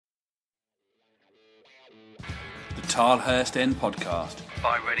Tilehurst End podcast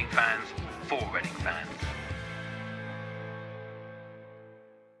by Reading fans for Reading fans.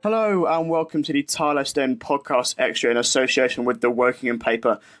 Hello and welcome to the Tilehurst End podcast extra in association with the Working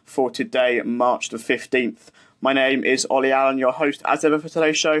paper for today, March the 15th. My name is Olly Allen, your host as ever for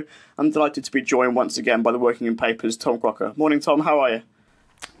today's show. I'm delighted to be joined once again by the Working paper's Tom Crocker. Morning Tom, how are you?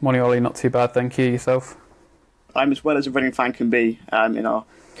 Morning Ollie, not too bad, thank you. Yourself? I'm as well as a Reading fan can be in our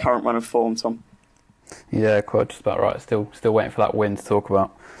current run of form, Tom. Yeah, quite just about right. Still waiting for that win to talk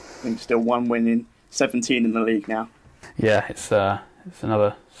about. I think still one win in 17 in the league now. Yeah, it's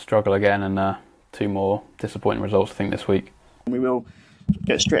another struggle again and two more disappointing results I think this week. We will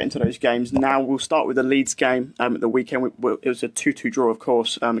get straight into those games. Now we'll start with the Leeds game at the weekend. It was a 2-2 draw, of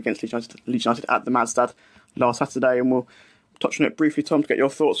course, against Leeds United at the Madsstad last Saturday, and we'll touch on it briefly, Tom, to get your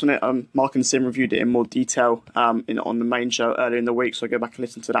thoughts on it. Mark and Sim reviewed it in more detail on the main show earlier in the week, so go back and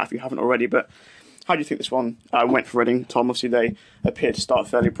listen to that if you haven't already. But how do you think this one went for Reading, Tom? Obviously, they appeared to start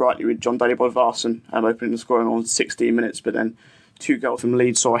fairly brightly with John Daly Bodvarsson opening the scoring on 16 minutes, but then 2 goals from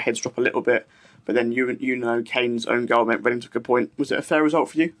Leeds saw our heads drop a little bit. But then Kane's own goal meant Reading took a point. Was it a fair result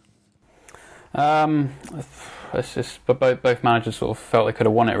for you? It's just, but both managers sort of felt they could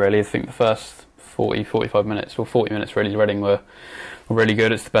have won it, really. I think the first 45 minutes, or 40 minutes really, Reading were really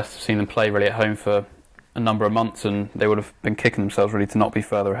good. It's the best I've seen them play really at home for a number of months, and they would have been kicking themselves really to not be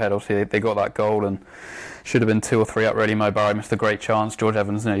further ahead. Obviously they got that goal and should have been 2 or 3 up really. Mo Barry missed a great chance, George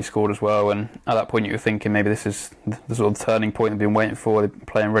Evans nearly scored as well, and at that point you were thinking maybe this is the sort of turning point they've been waiting for. They're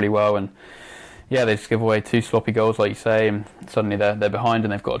playing really well, and yeah, they just give away 2 sloppy goals like you say, and suddenly they're behind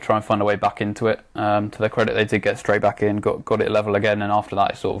and they've got to try and find a way back into it. To their credit, they did get straight back in, got it level again, and after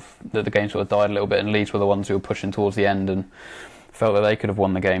that the game sort of died a little bit, and Leeds were the ones who were pushing towards the end and felt that they could have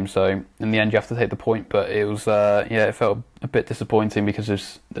won the game. So in the end you have to take the point, but it was it felt a bit disappointing because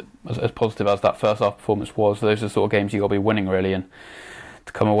as positive as that first half performance was, those are the sort of games you got to be winning really, and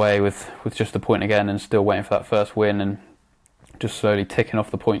to come away with just a point again and still waiting for that first win and just slowly ticking off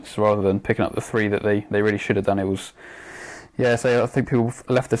the points rather than picking up the 3 that they really should have done. It was so I think people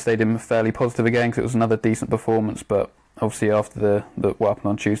left the stadium fairly positive again because it was another decent performance, but obviously after what happened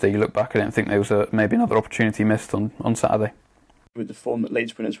on Tuesday, you look back at it and think there was maybe another opportunity missed on Saturday. With the form that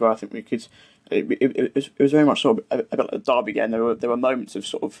Leeds were in as well, I think we could. It was very much sort of a bit like a derby game. There were moments of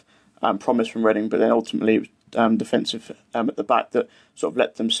sort of promise from Reading, but then ultimately it was defensive at the back that sort of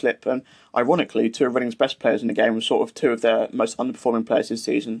let them slip. And ironically, 2 of Reading's best players in the game were sort of 2 of their most underperforming players this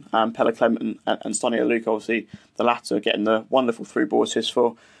season, Pelle Clement and Sonny Aluko. Obviously, the latter getting the wonderful 3-ball assist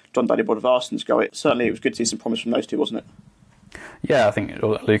for John Daly Bodvarsson's goal. Certainly, it was good to see some promise from those 2, wasn't it? Yeah, I think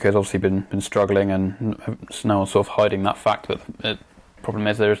Luca's obviously been struggling, and no one's sort of hiding that fact. But the problem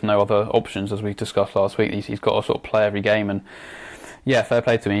is there is no other options, as we discussed last week. He's got to sort of play every game, and yeah, fair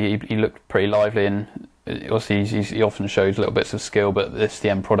play to him. He looked pretty lively, and obviously he often shows little bits of skill, but it's the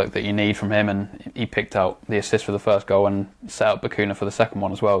end product that you need from him. And he picked out the assist for the first goal and set up Bakuna for the second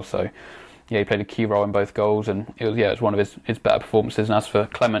one as well. So yeah, he played a key role in both goals, and it was one of his better performances. And as for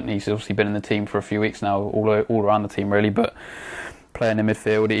Clement, he's obviously been in the team for a few weeks now, all around the team really, but playing in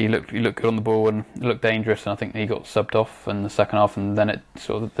midfield, he looked good on the ball and looked dangerous, and I think he got subbed off in the second half, and then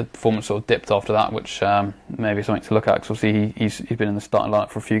the performance sort of dipped after that, which maybe something to look at, because obviously he's been in the starting lineup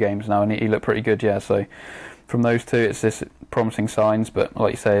for a few games now, and he looked pretty good. Yeah, so from those 2, it's this promising signs, but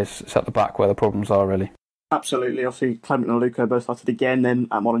like you say, it's at the back where the problems are really. Absolutely. Obviously, Clement and Aluko both started again then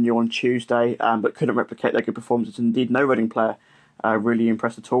Molineux on Tuesday, but couldn't replicate their good performances. Indeed, no Reading player really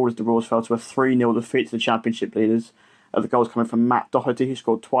impressed at all as the Roars fell to a 3-0 defeat to the Championship leaders. The goals coming from Matt Doherty, who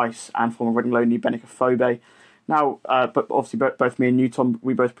scored twice, and former Reading loanee Benica Fobe. Now, but obviously both me and you, Tom,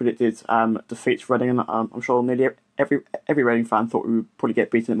 we both predicted defeats for Reading, and I'm sure nearly every Reading fan thought we would probably get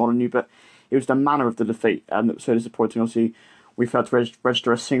beaten at Molineux, but it was the manner of the defeat that was so disappointing. Obviously, we failed to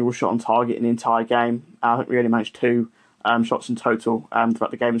register a single shot on target in the entire game. I think we only managed 2 shots in total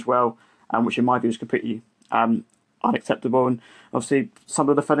throughout the game as well, which in my view is completely unacceptable. And obviously, some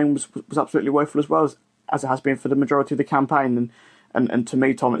of the defending was absolutely woeful as well, as it has been for the majority of the campaign. And to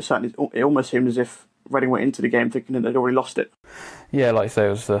me, Tom, it almost seemed as if Reading went into the game thinking that they'd already lost it. Yeah, like you say,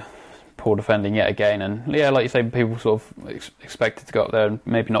 it was poor defending yet again, and yeah, like you say, people sort of expected to go up there and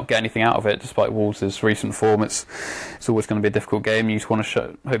maybe not get anything out of it, despite Wolves' recent form. It's always going to be a difficult game. You just want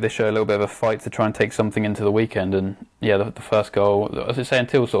to hope they show a little bit of a fight to try and take something into the weekend. And yeah, the first goal, as I say,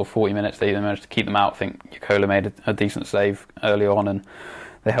 until sort of 40 minutes, they managed to keep them out. I think Yakola made a decent save early on, and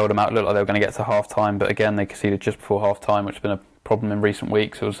they held them out. It looked like they were going to get to half time, but again, they conceded just before half time, which has been a problem in recent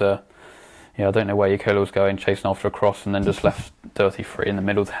weeks. It was I don't know where Yakola was going, chasing after a cross, and then just left Dirty free in the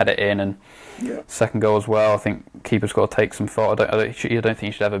middle to head it in. And second goal as well, I think keeper's got to take some fault. I don't think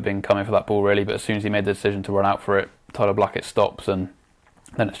he should ever have been coming for that ball really, but as soon as he made the decision to run out for it, Tyler Blackett stops, and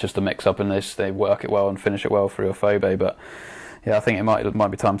then it's just a mix-up, and they work it well and finish it well through Afobe. But yeah, I think it might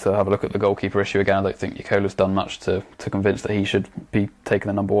be time to have a look at the goalkeeper issue again. I don't think Yokola's done much to convince that he should be taking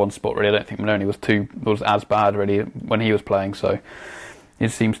the number one spot, really. I don't think Maloney was as bad, really, when he was playing, so it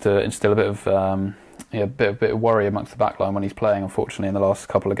seems to instill a bit of a bit of worry amongst the backline when he's playing, unfortunately, in the last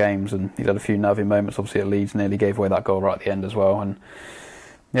couple of games. And he's had a few nervy moments. Obviously at Leeds, nearly gave away that goal right at the end as well. And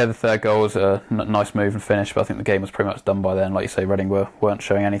yeah, the third goal was a nice move and finish, but I think the game was pretty much done by then. Like you say, Reading weren't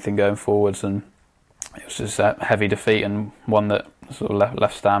showing anything going forwards, and it was just a heavy defeat, and one that sort of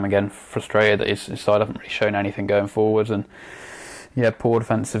left Stam again frustrated that his side haven't really shown anything going forwards. And yeah, poor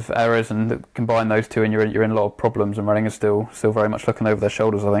defensive errors, and combine those two, and you're in a lot of problems. And Reading is still very much looking over their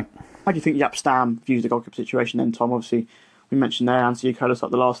shoulders, I think. How do you think Jaap Stam views the goalkeeper situation then, Tom? Obviously, we mentioned there, Anthony Yokola's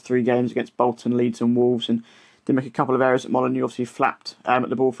like the last 3 games against Bolton, Leeds and Wolves, and did make a couple of errors at Molineux. Obviously flapped at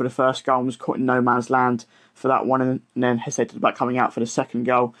the ball for the first goal and was caught in no man's land for that one, and then hesitated about coming out for the second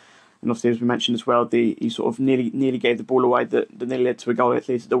goal. And obviously, as we mentioned as well, he sort of nearly gave the ball away that nearly led to a goal at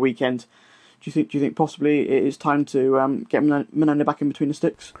least at the weekend. Do you think possibly it is time to get Manone back in between the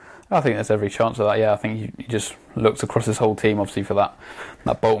sticks? I think there's every chance of that. Yeah, I think he just looked across his whole team, obviously, for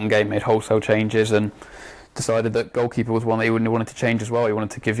that Bolton game, made wholesale changes, and decided that goalkeeper was one that he wanted to change as well. He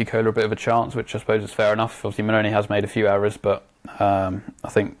wanted to give Yokola a bit of a chance, which I suppose is fair enough. Obviously, Maloney has made a few errors, but I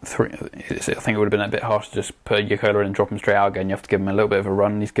think it would have been a bit harsh to just put Yokola in and drop him straight out again. You have to give him a little bit of a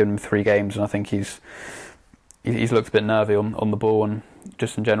run. He's given him 3 games, and I think he's looked a bit nervy on the ball and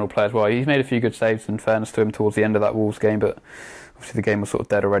just in general play as well. He's made a few good saves, in fairness to him, towards the end of that Wolves game, but obviously the game was sort of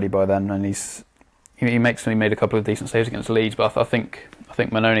dead already by then, and he made a couple of decent saves against Leeds, but I think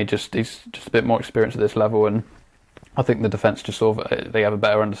Maloney he's just a bit more experienced at this level, and I think the defence just sort of, they have a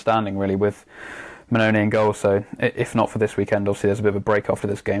better understanding really with Maloney in goal. So if not for this weekend, obviously there's a bit of a break after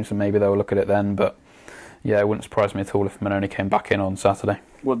this game, so maybe they'll look at it then. But yeah, it wouldn't surprise me at all if Maloney came back in on Saturday.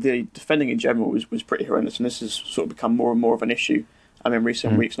 Well, the defending in general was pretty horrendous, and this has sort of become more and more of an issue in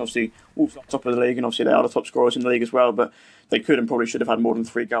recent weeks. And obviously Wolves are top of the league, and obviously they are the top scorers in the league as well, but they could and probably should have had more than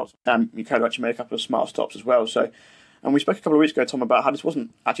 3 goals. Yokole actually made a couple of smart stops as well. So, and we spoke a couple of weeks ago, Tom, about how this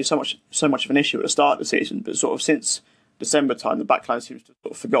wasn't actually so much of an issue at the start of the season, but sort of since December time, the backline seems to have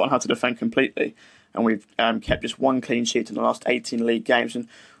sort of forgotten how to defend completely, and we've kept just 1 clean sheet in the last 18 league games. And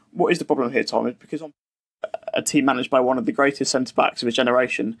what is the problem here, Tom? Because a team managed by one of the greatest centre-backs of his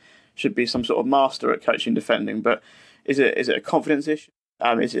generation should be some sort of master at coaching defending, but is it a confidence issue?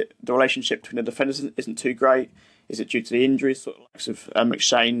 Is it the relationship between the defenders isn't too great? Is it due to the injuries, sort of likes of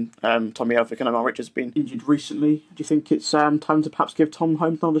McShane, Tommy Elphick and Omar Richards been injured recently? Do you think it's time to perhaps give Tom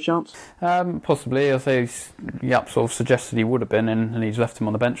Holmes another chance? Possibly. I say Jaap sort of suggested he would have been, and he's left him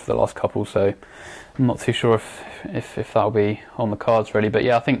on the bench for the last couple, so I'm not too sure if that'll be on the cards really. But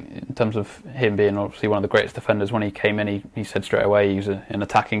yeah, I think in terms of him being obviously one of the greatest defenders, when he came in, he said straight away he's an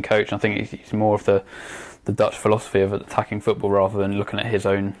attacking coach. And I think he's more of the Dutch philosophy of attacking football rather than looking at his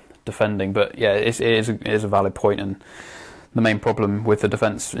own defending. But yeah, it is a valid point, and the main problem with the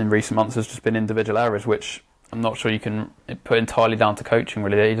defence in recent months has just been individual errors, which I'm not sure you can put entirely down to coaching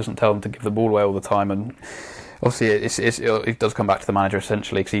really. He doesn't tell them to give the ball away all the time, and obviously it does come back to the manager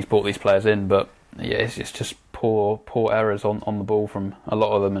essentially, because he's brought these players in, but yeah, it's just poor errors on the ball from a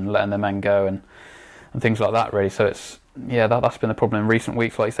lot of them, and letting their men go and things like that really. So it's that's been the problem in recent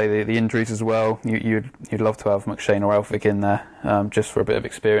weeks. Like you say, the injuries as well. You'd love to have McShane or Elphick in there just for a bit of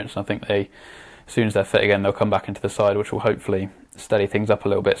experience, and I think as soon as they're fit again, they'll come back into the side, which will hopefully steady things up a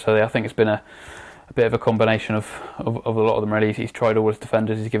little bit. So I think it's been a bit of a combination of a lot of them really. He's tried all his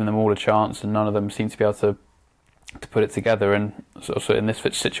defenders, he's given them all a chance, and none of them seem to be able to put it together. And sort of in this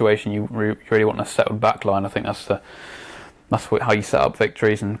situation, you really want a settled back line. I think that's how you set up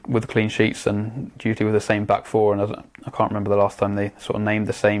victories, and with clean sheets, and usually with the same back 4. And I can't remember the last time they sort of named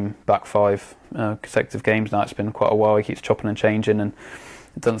the same back 5 consecutive games now. It's been quite a while. He keeps chopping and changing, and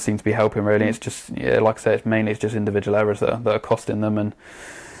it doesn't seem to be helping really. It's just, like I say, it's just individual errors that are costing them. And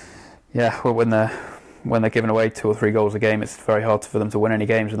yeah, well, when they're giving away 2 or 3 goals a game, it's very hard for them to win any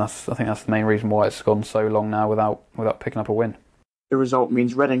games, and I think that's the main reason why it's gone so long now without picking up a win. The result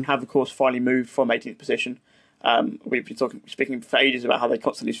means Reading have, of course, finally moved from 18th position. We've been speaking for ages about how they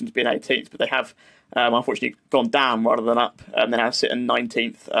constantly seem to be in 18th, but they have unfortunately gone down rather than up. They now sit in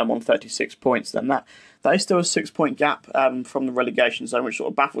 19th on 36 points. Then that is still a 6-point gap from the relegation zone, which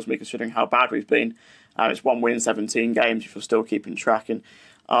sort of baffles me considering how bad we've been. It's 1 win in 17 games if you're still keeping track, and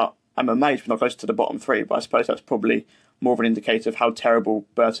I'm amazed we're not close to the bottom 3, but I suppose that's probably more of an indicator of how terrible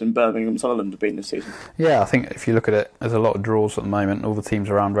Burton, Birmingham, Sunderland have been this season. Yeah, I think if you look at it, there's a lot of draws at the moment. All the teams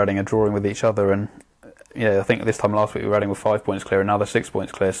around Reading are drawing with each other, and yeah, I think this time last week Reading were 5 points clear, and now they're 6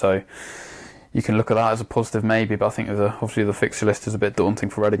 points clear. So you can look at that as a positive maybe, but I think obviously the fixture list is a bit daunting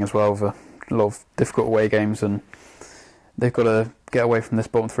for Reading as well, with a lot of difficult away games, and they've got to get away from this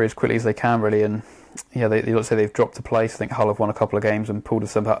bottom three as quickly as they can, really. And yeah, let's say they've dropped a place. I think Hull have won a couple of games and pulled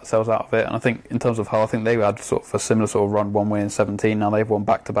themselves out of it. And I think in terms of Hull, I think they had sort of a similar sort of run, one win in 17. Now they've won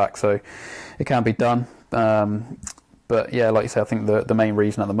back to back, so it can be done. But yeah, like you say, I think the main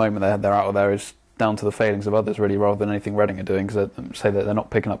reason at the moment they're out of there is down to the failings of others, really, rather than anything Reading are doing. Because they say that they're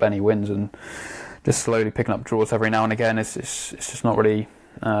not picking up any wins and just slowly picking up draws every now and again. It's just not really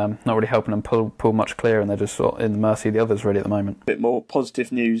helping them pull much clearer, and they're just sort of in the mercy of the others really at the moment. A bit more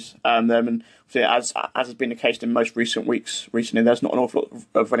positive news, and as has been the case in most recent weeks recently, there's not an awful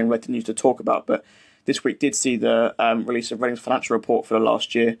lot of Reading related news to talk about, but this week did see the release of Reading's financial report for the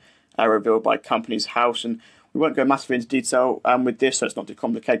last year, revealed by Companies House, and we won't go massively into detail with this, so it's not too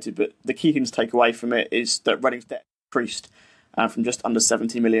complicated, but the key thing to take away from it is that Reading's debt increased from just under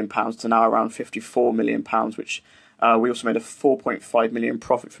 £70 million to now around £54 million, which we also made a £4.5 million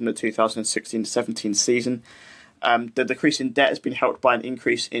profit from the 2016-17 season. The decrease in debt has been helped by an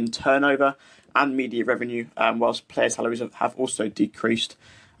increase in turnover and media revenue, whilst player salaries have also decreased.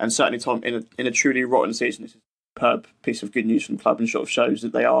 And certainly, Tom, in a truly rotten season, this is a superb piece of good news from the club and sort of shows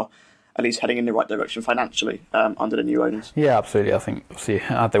that they are at least heading in the right direction financially under the new owners. Yeah, absolutely. I think, obviously,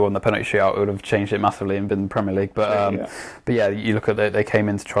 had they won the penalty shootout, it would have changed it massively and been the Premier League. But yeah, you look at they came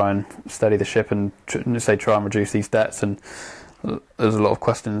in to try and steady the ship and try and reduce these debts. And there's a lot of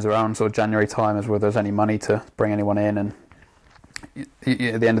questions around sort of January time as whether there's any money to bring anyone in. And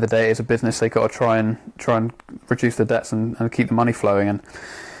at the end of the day, as a business, they've got to try and reduce the debts and keep the money flowing. And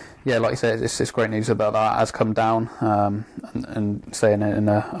yeah, like you say, it's great news about that has come down, and saying it in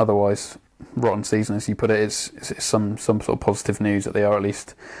a otherwise rotten season, as you put it, it's some sort of positive news that they are at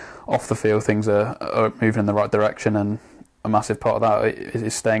least off the field. Things are moving in the right direction, and a massive part of that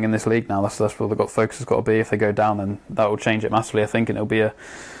is staying in this league now. That's what the focus has got to be. If they go down, then that will change it massively, I think, and it'll be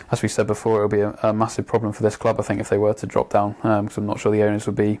as we said before, it'll be a massive problem for this club, I think, if they were to drop down. Because I'm not sure the owners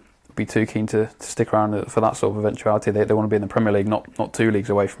would be too keen to stick around for that sort of eventuality. They want to be in the Premier League, not 2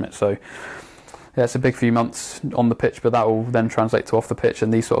 leagues away from it. So yeah, it's a big few months on the pitch, but that will then translate to off the pitch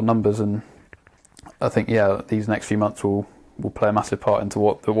and these sort of numbers. And I think these next few months will play a massive part into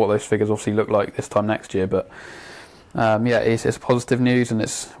what those figures obviously look like this time next year. But it's positive news, and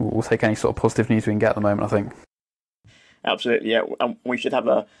we'll take any sort of positive news we can get at the moment, I think. Absolutely, yeah. We should have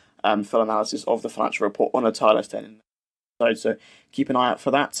a full analysis of the financial report on a tier list then. So keep an eye out for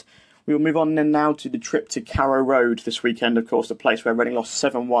that. We will move on then now to the trip to Carrow Road this weekend, of course, the place where Reading lost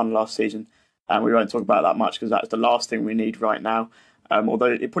 7-1 last season. We won't talk about that much because that's the last thing we need right now.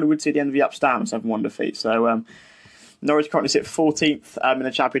 Although it probably would see the end of the upstand 7-1 defeat. So Norwich currently sit 14th in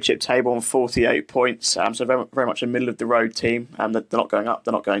the Championship table on 48 points. So very, very much a middle of the road team. They're not going up,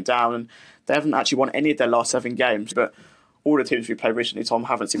 they're not going down, and they haven't actually won any of their last 7 games. But all the teams we played recently, Tom,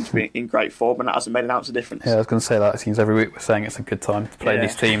 haven't seemed to be in great form, and that hasn't made an ounce of difference. Yeah, I was going to say that. It seems every week we're saying it's a good time to play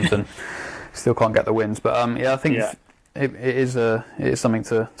these teams, and still can't get the wins. But I think it is something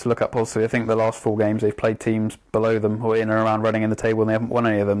to look at positively. I think the last 4 games they've played teams below them or in and around Reading in the table, and they haven't won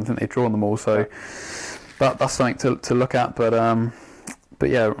any of them. I think they've drawn them all, so that's something to look at. But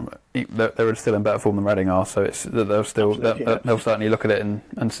yeah, they're still in better form than Reading are, so they'll certainly look at it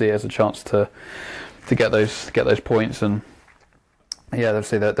and see it as a chance to get those points. And yeah,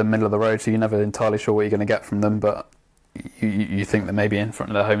 obviously they're the middle of the road, so you're never entirely sure what you're going to get from them, but you think that maybe in front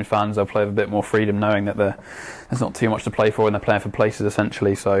of their home fans they'll play with a bit more freedom, knowing that there's not too much to play for and they're playing for places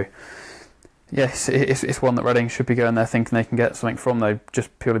essentially. So yes, it's one that Reading should be going there thinking they can get something from, though,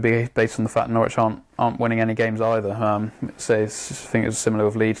 just purely based on the fact Norwich aren't winning any games either. I think it was similar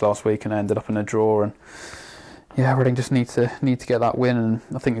with Leeds last week and ended up in a draw. And yeah, Reading just need to get that win. And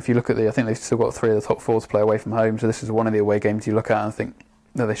I think if you look at I think they've still got 3 of the top 4 to play away from home. So this is one of the away games you look at and I think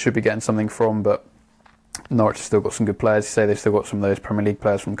that they should be getting something from. But Norwich have still got some good players. You say they've still got some of those Premier League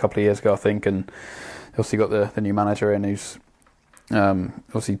players from a couple of years ago, I think, and they've also got the new manager in who's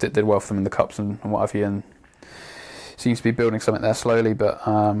obviously did well for them in the cups and what have you, and seems to be building something there slowly. But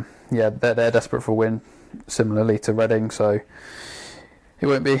they're desperate for a win, similarly to Reading. So it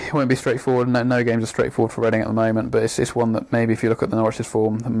won't be straightforward. No games are straightforward for Reading at the moment, but it's one that maybe if you look at the Norwich's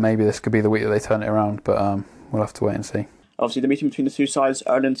form, maybe this could be the week that they turn it around. But we'll have to wait and see. Obviously, the meeting between the two sides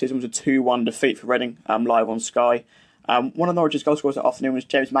earlier in the season was a 2-1 defeat for Reading, live on Sky. One of Norwich's goal scorers that afternoon was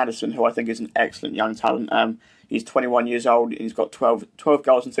James Maddison, who I think is an excellent young talent. He's 21 years old, and he's got 12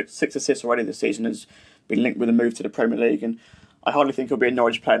 goals and 6 assists already this season, has been linked with a move to the Premier League. And I hardly think he'll be a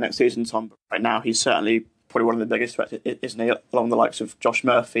Norwich player next season, Tom, but right now he's certainly probably one of the biggest threats, isn't he, along the likes of Josh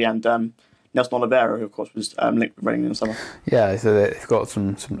Murphy and Nelson Oliveira, who of course was linked with Reading in the summer. Yeah, so they've got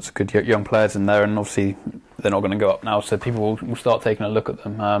some good young players in there, and obviously they're not going to go up now, so people will start taking a look at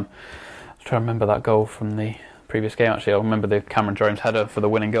them. I was trying to remember that goal from the previous game. Actually, I remember the Cameron Jones header for the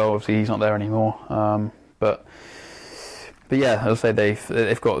winning goal. Obviously, he's not there anymore. But yeah, as I say,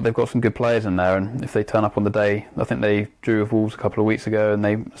 they've got some good players in there, and if they turn up on the day, I think they drew with Wolves a couple of weeks ago, and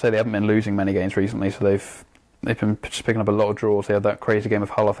they haven't been losing many games recently, so they've been just picking up a lot of draws. They had that crazy game of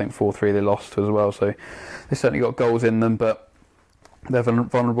Hull, I think 4-3 they lost to as well, so they certainly got goals in them, but they're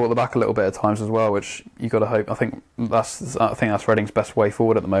vulnerable at the back a little bit at times as well, which you got to hope. I think that's Reading's best way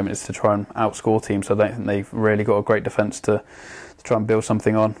forward at the moment, is to try and outscore teams. So I don't think they've really got a great defence to try and build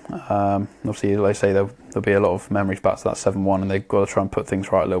something on. Obviously, like I say, there'll be a lot of memories back to that 7-1, and they've got to try and put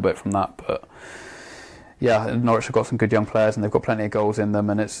things right a little bit from that. But yeah, Norwich have got some good young players, and they've got plenty of goals in them,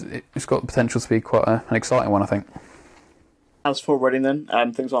 and it's got the potential to be quite an exciting one, I think. As for Reading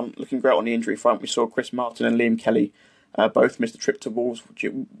then, things aren't looking great on the injury front. We saw Chris Martin and Liam Kelly both missed the trip to Wolves.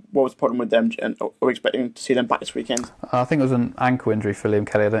 What was the problem with them, and are we expecting to see them back this weekend? I think it was an ankle injury for Liam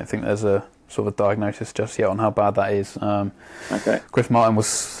Kelly. I don't think there's a sort of a diagnosis just yet on how bad that is. Okay. Chris Martin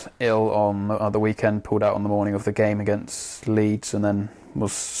was ill on the weekend, pulled out on the morning of the game against Leeds, and then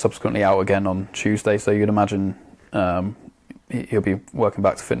was subsequently out again on Tuesday. So you'd imagine he'll be working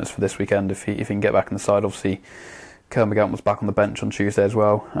back to fitness for this weekend if he can get back in the side. Obviously, Kermorgant was back on the bench on Tuesday as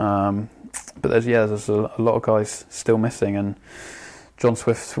well. But there's a lot of guys still missing, and John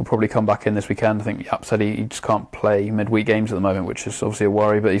Swift will probably come back in this weekend. I think Yap said he just can't play midweek games at the moment, which is obviously a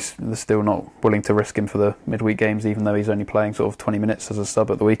worry, but they're still not willing to risk him for the midweek games, even though he's only playing sort of 20 minutes as a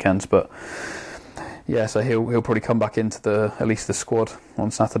sub at the weekends. But yeah, so he'll probably come back into at least the squad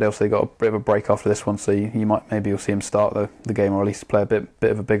on Saturday. Also, they got a bit of a break after this one, so you'll see him start the game, or at least play a bit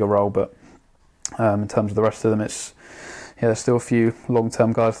of a bigger role. But in terms of the rest of them, there's still a few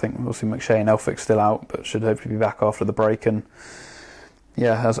long-term guys. I think obviously McShay and Elphick's still out, but should hopefully be back after the break. And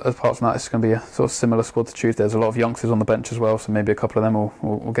yeah, as apart from that, it's going to be a sort of similar squad to Tuesday. There's a lot of youngsters on the bench as well, so maybe a couple of them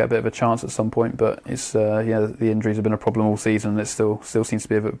will get a bit of a chance at some point. But it's the injuries have been a problem all season, and it still seems to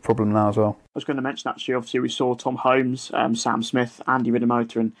be a bit of a problem now as well. I was going to mention, actually, obviously we saw Tom Holmes, Sam Smith, Andy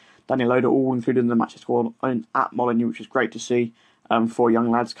Ridomota and Daniel Loader all included in the Manchester squad at Molineux, which was great to see. 4 young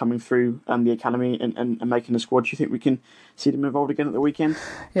lads coming through the academy and making the squad. Do you think we can see them involved again at the weekend?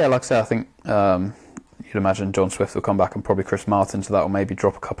 Yeah, like I say, I think you'd imagine John Swift will come back, and probably Chris Martin, so that will maybe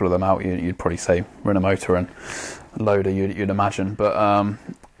drop a couple of them out. You'd probably say Rinomota and Loader, you'd imagine. But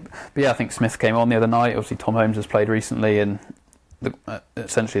yeah, I think Smith came on the other night. Obviously, Tom Holmes has played recently, and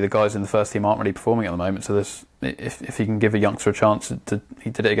essentially the guys in the first team aren't really performing at the moment. So if he can give a youngster a chance, he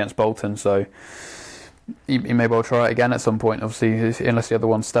did it against Bolton, so he may well try it again at some point. Obviously, unless the other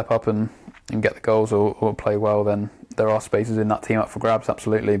ones step up and get the goals or play well, then there are spaces in that team up for grabs,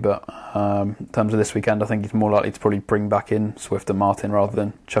 absolutely. But in terms of this weekend, I think he's more likely to probably bring back in Swift and Martin rather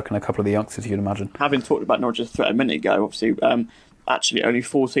than chucking a couple of the youngsters, you'd imagine. Having talked about Norwich's threat a minute ago, obviously, actually only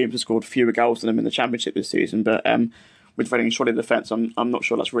 4 teams have scored fewer goals than them in the Championship this season. But with Reading's shoddy defence, I'm not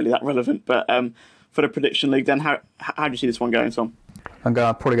sure that's really that relevant. But for the Prediction League, then how do you see this one going, Tom? I'm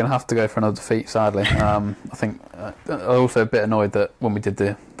probably going to have to go for another defeat, sadly. I think I'm also a bit annoyed that when we did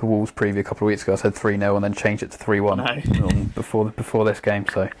the Wolves preview a couple of weeks ago, I said 3-0 and then changed it to 3-1 before this game.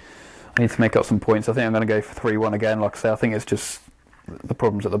 So I need to make up some points. I think I'm going to go for 3-1 again. Like I say, I think it's just the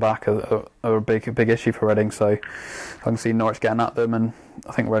problems at the back are a big issue for Reading. So I can see Norwich getting at them, and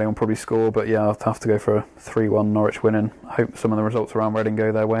I think Reading will probably score. But yeah, I'll have to go for a 3-1 Norwich win, and hope some of the results around Reading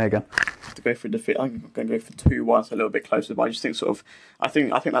go their way again. To go for a defeat, I'm going to go for 2-1, so a little bit closer. But I just think I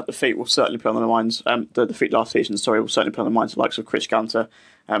think that defeat will certainly play on the minds. The defeat last season, will certainly play on the minds of the likes of Chris Gunter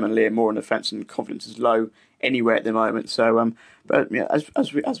and Liam Moore in defence, and confidence is low anywhere at the moment. So, but yeah,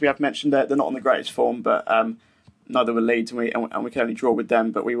 as we have mentioned, they're not on the greatest form, but neither were Leeds, and we can only draw with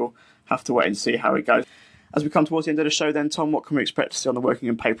them. But we will have to wait and see how it goes. As we come towards the end of the show, then Tom, what can we expect to see on the working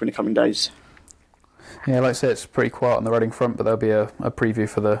and paper in the coming days? Yeah, like I say, it's pretty quiet on the Reading front, but there'll be a preview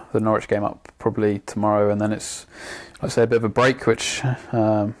for the Norwich game up probably tomorrow, and then it's, like I say, a bit of a break, which,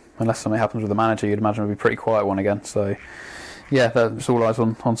 unless something happens with the manager, you'd imagine would be a pretty quiet one again. So, yeah, that's all eyes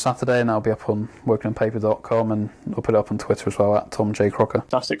on Saturday, and that'll be up on workingandpaper.com, and I'll put it up on Twitter as well, at Tom J. Crocker.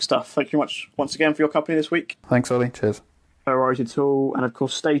 Fantastic stuff. Thank you very much once again for your company this week. Thanks, Ollie. Cheers. No worries at all, and of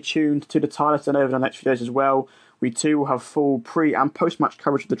course, stay tuned to the Tilers and over the next few days as well. We too will have full pre- and post-match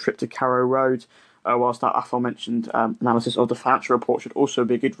coverage of the trip to Carrow Road. Whilst that aforementioned analysis of the financial report should also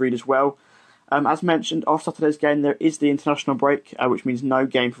be a good read as well. As mentioned, after Saturday's game, there is the international break, which means no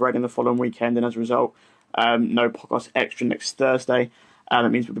game for Reading the following weekend, and as a result, no podcast extra next Thursday. It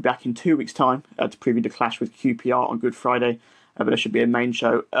means we'll be back in 2 weeks' time to preview the clash with QPR on Good Friday, but there should be a main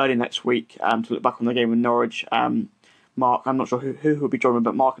show early next week to look back on the game with Norwich. Mark, I'm not sure who will be joining,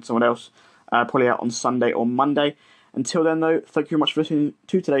 but Mark and someone else probably out on Sunday or Monday. Until then, though, thank you very much for listening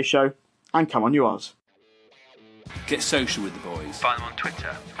to today's show, and come on, you Oz. Get social with the boys Find them on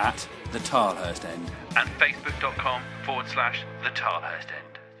Twitter at the Tilehurst End. and facebook.com/the Tilehurst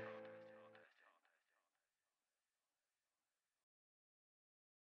End.